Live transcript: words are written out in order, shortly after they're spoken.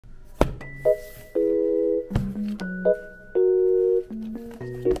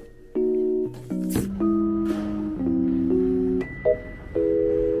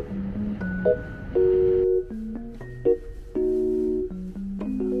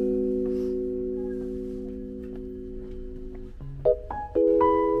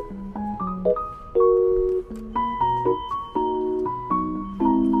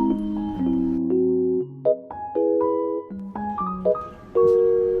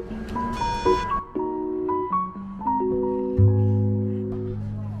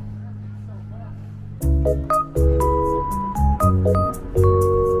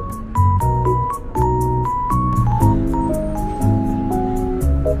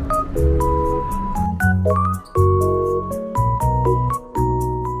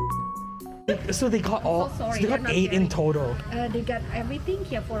So they got all. So sorry, so they got 8 in total. They got everything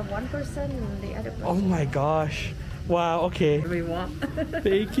here for one person and the other person. Oh my gosh! Wow. Okay. We want.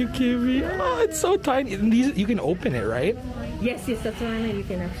 Thank you, Kimmy. Oh, it's so tiny. And these you can open it, right? Yes, that's right. You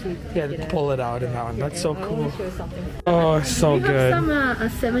can actually pull it out in that one. That's so cool. Show you something. Oh, so we good.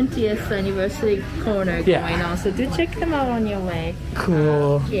 have some 70th anniversary corner going on, so do check them out on your way.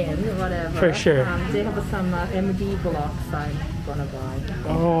 Cool. Whatever. For sure. They have some MD blocks I'm gonna buy.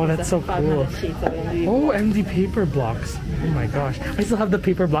 Oh, that's so cool. Oh, MD paper blocks. Oh my gosh. I still have the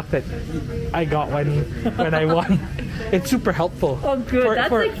paper block that I got when I won. It's super helpful. Oh, good.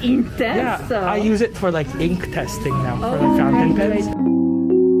 That's like intense. Yeah, so. I use it for like ink testing now for like fountain pens.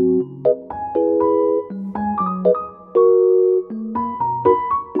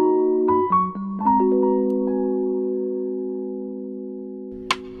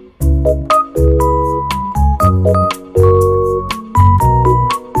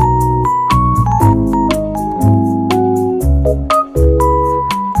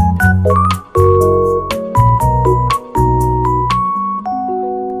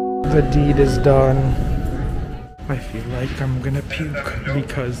 The deed is done. I feel like I'm gonna puke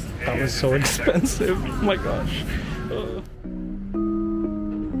because that was so expensive. Oh my gosh.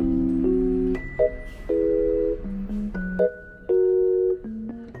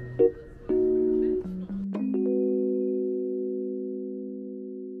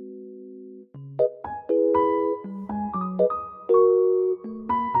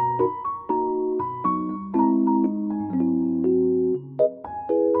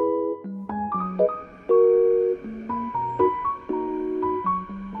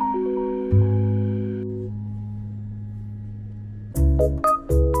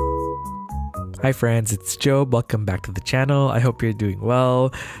 Hi friends, it's Joe. Welcome back to the channel. I hope you're doing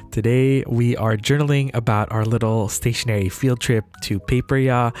well. Today we are journaling about our little stationery field trip to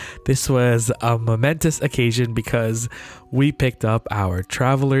Paperia. This was a momentous occasion because we picked up our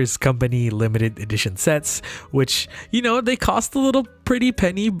Travelers Company limited edition sets, which, you know, they cost a little pretty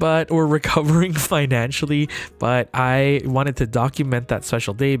penny, but we're recovering financially. But I wanted to document that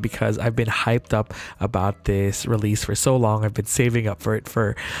special day because I've been hyped up about this release for so long. I've been saving up for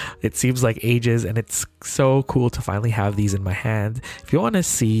it seems like ages, and it's so cool to finally have these in my hand. If you want to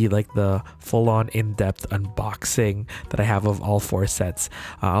see like the full-on in-depth unboxing that I have of all 4 sets,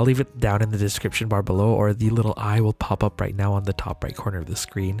 I'll leave it down in the description bar below, or the little eye will pop up right now on the top right corner of the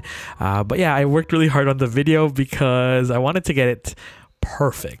screen. But yeah, I worked really hard on the video because I wanted to get it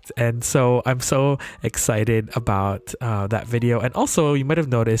perfect, and so I'm so excited about that video. And also, you might have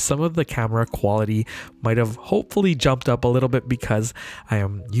noticed some of the camera quality might have hopefully jumped up a little bit because I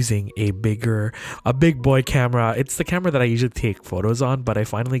am using a big boy camera. It's the camera that I usually take photos on, but I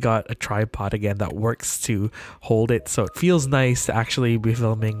finally got a tripod again that works to hold it, so it feels nice to actually be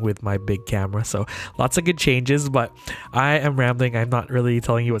filming with my big camera. So lots of good changes, but I am rambling. I'm not really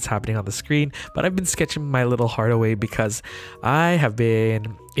telling you what's happening on the screen, but I've been sketching my little heart away because I have been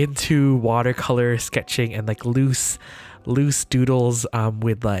into watercolor sketching and like loose doodles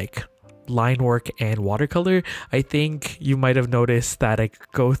with like line work and watercolor. I think you might have noticed that I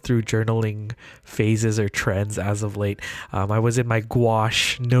go through journaling phases or trends as of late. I was in my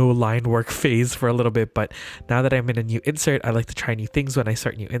gouache no line work phase for a little bit, but now that I'm in a new insert, I like to try new things when I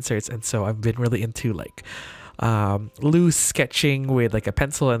start new inserts, and so I've been really into like loose sketching with like a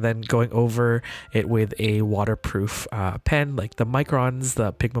pencil and then going over it with a waterproof pen, like the microns,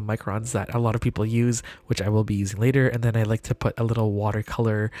 the Pigma microns that a lot of people use, which I will be using later. And then I like to put a little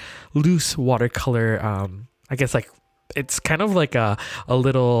loose watercolor, I guess like it's kind of like a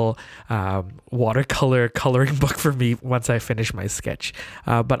little watercolor coloring book for me once I finish my sketch.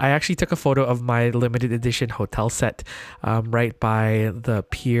 But I actually took a photo of my limited edition hotel set right by the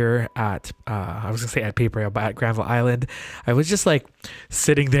pier at, I was gonna say at Paperia, but at Granville Island. I was just like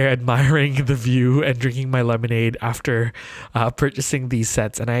sitting there admiring the view and drinking my lemonade after purchasing these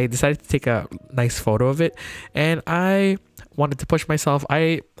sets. And I decided to take a nice photo of it. And I wanted to push myself.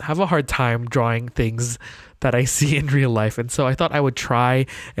 I have a hard time drawing things that I see in real life, and so I thought I would try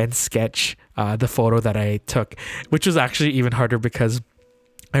and sketch the photo that I took, which was actually even harder because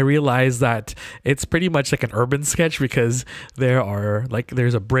I realized that it's pretty much like an urban sketch because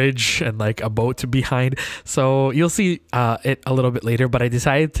there's a bridge and like a boat behind, so you'll see it a little bit later. But I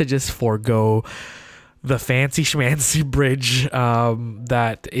decided to just forego the fancy schmancy bridge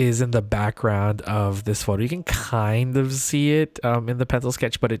that is in the background of this photo. You can kind of see it in the pencil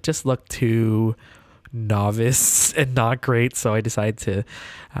sketch, but it just looked too novice and not great, so I decided to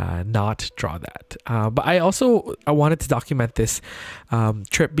not draw that. But I wanted to document this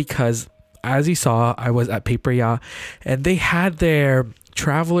trip because, as you saw, I was at Paperia and they had their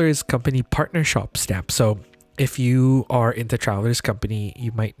Travelers Company partner shop stamp. So if you are into Travelers Company,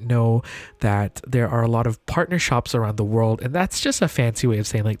 you might know that there are a lot of partner shops around the world, and that's just a fancy way of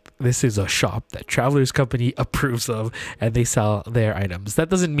saying like this is a shop that Travelers Company approves of and they sell their items. That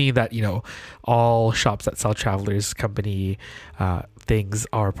doesn't mean that, you know, all shops that sell Travelers Company things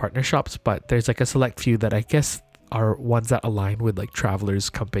are partner shops, but there's like a select few that I guess are ones that align with like Travelers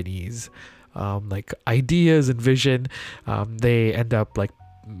Company's like ideas and vision. They end up like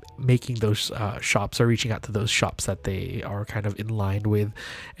making those shops or reaching out to those shops that they are kind of in line with,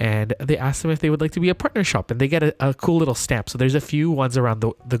 and they ask them if they would like to be a partner shop, and they get a cool little stamp. So there's a few ones around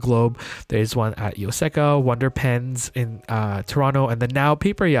the globe. There's one at Yoseka, Wonder Pens in Toronto, and then now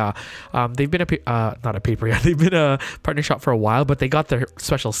Paperia. They've been not a Paperia, they've been a partner shop for a while, but they got their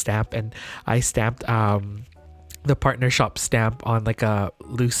special stamp, and I stamped the partner shop stamp on like a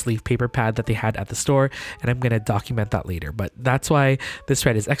loose leaf paper pad that they had at the store, and I'm gonna document that later. But that's why this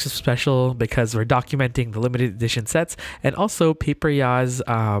thread is extra special, because we're documenting the limited edition sets, and also Paperia's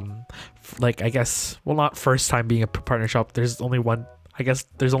like, I guess, well, not first time being a partner shop. There's only one, I guess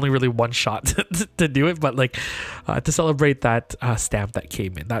there's only really one shot to do it, but like to celebrate that stamp that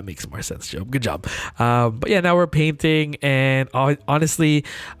came in. That makes more sense, Joe. Good job. But yeah, now we're painting, and honestly,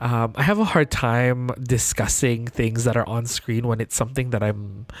 I have a hard time discussing things that are on screen when it's something that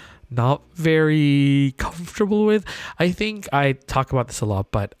I'm not very comfortable with. I think I talk about this a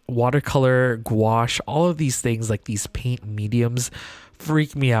lot, but watercolor, gouache, all of these things, like these paint mediums,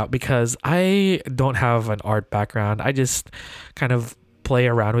 freak me out because I don't have an art background. I just kind of play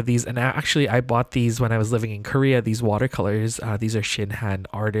around with these, and actually I bought these when I was living in Korea, these watercolors. These are Shinhan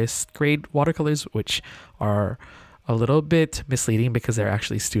artist grade watercolors, which are a little bit misleading because they're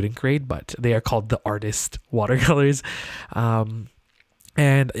actually student grade, but they are called the artist watercolors.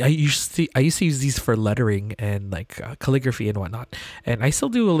 And I used to use these for lettering and like calligraphy and whatnot, and I still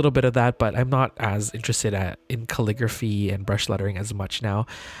do a little bit of that, but I'm not as interested in calligraphy and brush lettering as much now.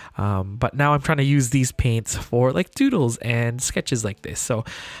 But now I'm trying to use these paints for like doodles and sketches like this. So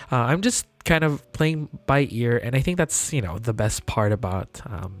I'm just kind of playing by ear, and I think that's, you know, the best part about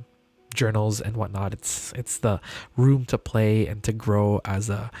journals and whatnot. It's the room to play and to grow as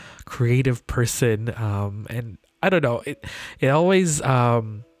a creative person. And I don't know, it always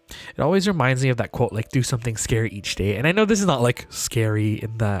reminds me of that quote, like, do something scary each day. And I know this is not like scary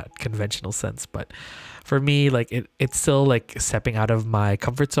in that conventional sense, but for me, like, it's still like stepping out of my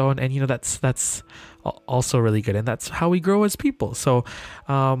comfort zone, and, you know, that's also really good, and that's how we grow as people. So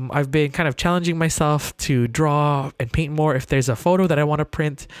I've been kind of challenging myself to draw and paint more. If there's a photo that I want to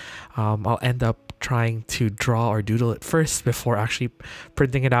print, I'll end up trying to draw or doodle it first before actually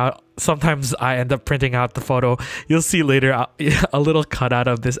printing it out. Sometimes I end up printing out the photo. You'll see later a little cutout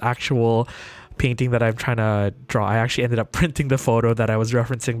of this actual painting that I'm trying to draw. I actually ended up printing the photo that I was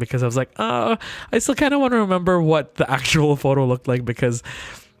referencing because I was like, I still kind of want to remember what the actual photo looked like, because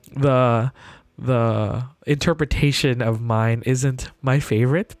the interpretation of mine isn't my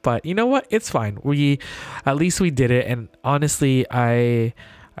favorite. But you know what? It's fine. At least we did it. And honestly,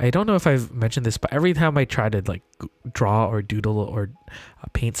 I don't know if I've mentioned this, but every time I try to like draw or doodle or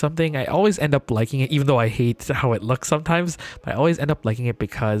paint something, I always end up liking it, even though I hate how it looks sometimes. But I always end up liking it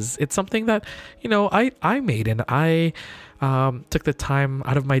because it's something that, you know, I made, and I took the time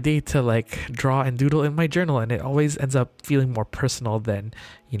out of my day to like draw and doodle in my journal, and it always ends up feeling more personal than,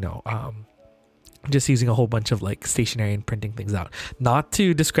 you know, just using a whole bunch of like stationery and printing things out. Not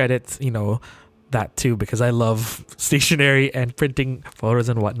to discredit, you know, that too, because I love stationery and printing photos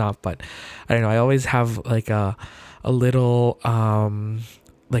and whatnot, but I don't know, I always have like a a little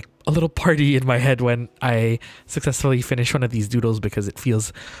like a little party in my head when I successfully finish one of these doodles, because it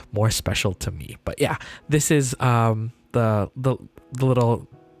feels more special to me. But yeah, this is the little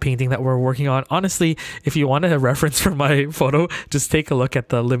painting that we're working on. Honestly, if you want a reference for my photo, just take a look at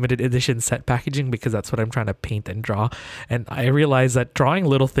the limited edition set packaging, because that's what I'm trying to paint and draw. And I realized that drawing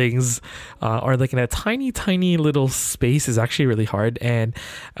little things or like in a tiny little space is actually really hard. And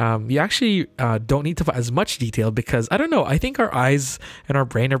you actually don't need to put as much detail, because I don't know, I think our eyes and our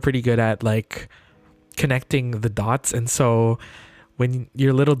brain are pretty good at like connecting the dots. And so when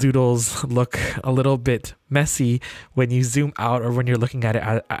your little doodles look a little bit messy, when you zoom out or when you're looking at it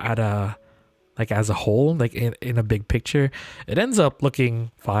at a like as a whole, like in a big picture, it ends up looking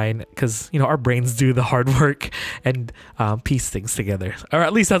fine, because you know our brains do the hard work and piece things together, or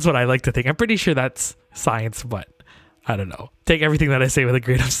at least that's what I like to think. I'm pretty sure that's science, but I don't know. Take everything that I say with a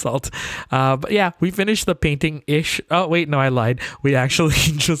grain of salt. But yeah, we finished the painting ish. Oh wait, no, I lied. We actually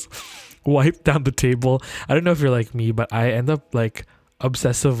just wipe down the table. I don't know if you're like me, but I end up like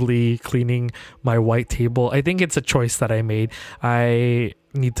obsessively cleaning my white table. I think it's a choice that I made. I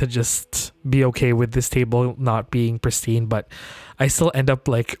need to just be okay with this table not being pristine, but I still end up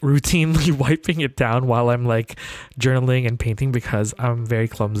like routinely wiping it down while I'm like journaling and painting, because I'm very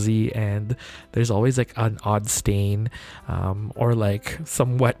clumsy and there's always like an odd stain or like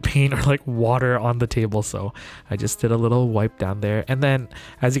some wet paint or like water on the table. So I just did a little wipe down there, and then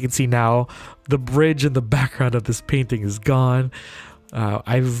as you can see now, the bridge in the background of this painting is gone.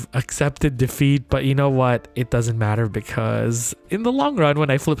 I've accepted defeat, but you know what? It doesn't matter, because in the long run, when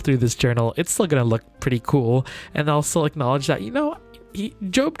I flip through this journal, it's still gonna look pretty cool, and I'll still acknowledge that, you know,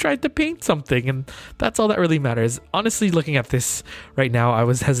 Job tried to paint something, and that's all that really matters. Honestly, looking at this right now, I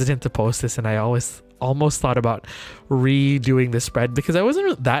was hesitant to post this, and I almost thought about redoing this spread, because I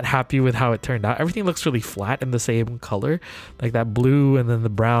wasn't that happy with how it turned out. Everything looks really flat in the same color, like that blue and then the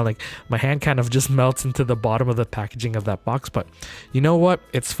brown. Like my hand kind of just melts into the bottom of the packaging of that box, but you know what?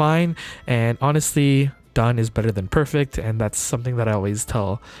 It's fine. And honestly, done is better than perfect, and that's something that I always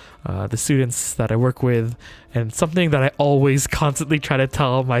tell the students that I work with, and something that I always constantly try to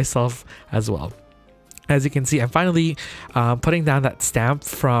tell myself as well. As you can see, I'm finally putting down that stamp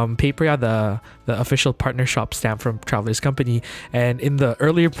from Paper, the official partner shop stamp from Traveler's Company. And in the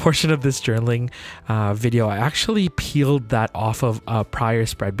earlier portion of this journaling video, I actually peeled that off of a prior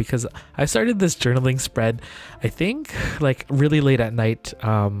spread, because I started this journaling spread, I think, like really late at night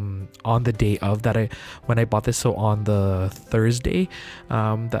on the day of when I bought this. So on the Thursday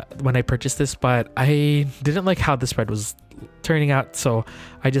when I purchased this, but I didn't like how the spread was turning out, so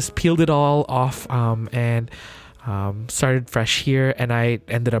I just peeled it all off and started fresh here, and I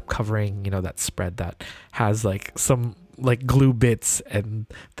ended up covering, you know, that spread that has like some like glue bits and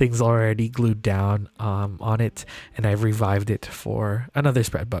things already glued down on it, and I've revived it for another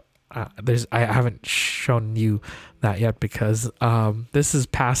spread, but I haven't shown you that yet, because this is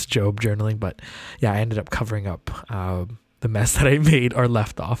past Job journaling. But yeah, I ended up covering up the mess that I made or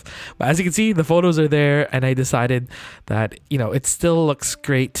left off. But as you can see, the photos are there, and I decided that, you know, it still looks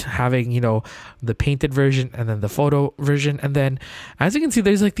great having, you know, the painted version and then the photo version. And then as you can see,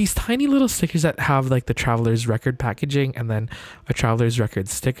 there's like these tiny little stickers that have like the Traveler's Record packaging and then a Traveler's Record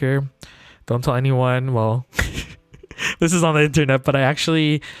sticker. Don't tell anyone. Well, this is on the internet, but I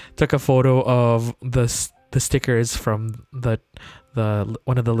actually took a photo of the stickers from the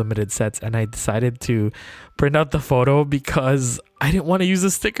one of the limited sets, and I decided to print out the photo because I didn't want to use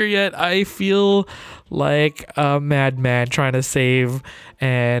a sticker yet. I feel like a madman trying to save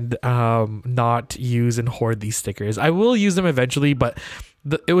and not use and hoard these stickers. I will use them eventually, but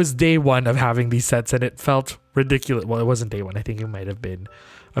it was day one of having these sets, and it felt ridiculous. Well, it wasn't day one. I think it might have been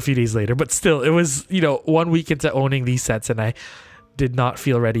a few days later, but still, it was, you know, 1 week into owning these sets, and I did not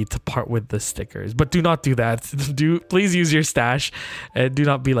feel ready to part with the stickers. But do not do that. Please use your stash, and do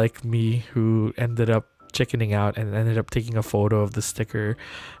not be like me, who ended up chickening out and ended up taking a photo of the sticker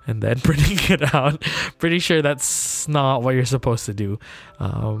and then printing it out. Pretty sure that's not what you're supposed to do.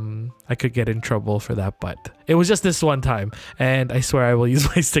 I could get in trouble for that, but it was just this one time, and I swear I will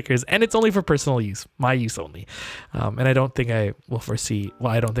use my stickers, and it's only for personal use, my use only. And I don't think I will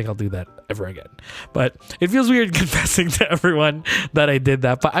I don't think I'll do that ever again. But it feels weird confessing to everyone that I did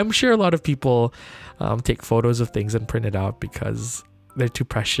that, but I'm sure a lot of people take photos of things and print it out because they're too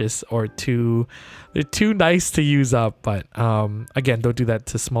precious or they're too nice to use up. But again, don't do that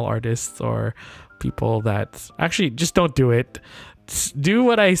to small artists or people that actually just don't do it. Do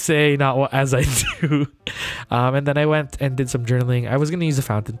what I say, not what as I do. And then I went and did some journaling. I was going to use a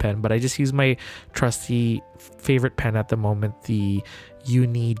fountain pen, but I just used my trusty favorite pen at the moment, the you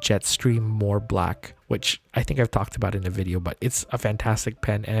need Jetstream More Black, which I think I've talked about in a video, but it's a fantastic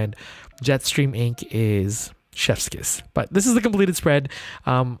pen, and Jetstream ink is chef's kiss. But this is the completed spread.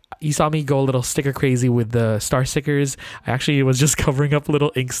 You saw me go a little sticker crazy with the star stickers. I actually was just covering up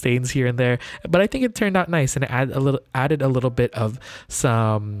little ink stains here and there, but I think it turned out nice, and it added a little bit of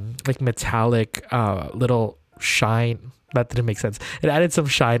some like metallic little shine. That didn't make sense. It added some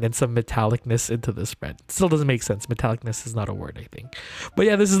shine and some metallicness into the spread. Still doesn't make sense. Metallicness is not a word, I think. But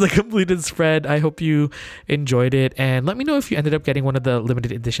yeah, this is the completed spread. I hope you enjoyed it. And let me know if you ended up getting one of the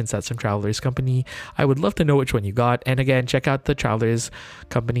limited edition sets from Travelers Company. I would love to know which one you got. And again, check out the Travelers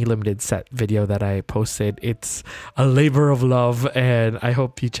Company limited set video that I posted. It's a labor of love, and I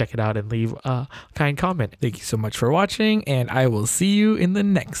hope you check it out and leave a kind comment. Thank you so much for watching, and I will see you in the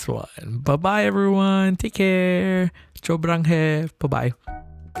next one. Bye-bye, everyone. Take care. Sobrang he. Bye-bye.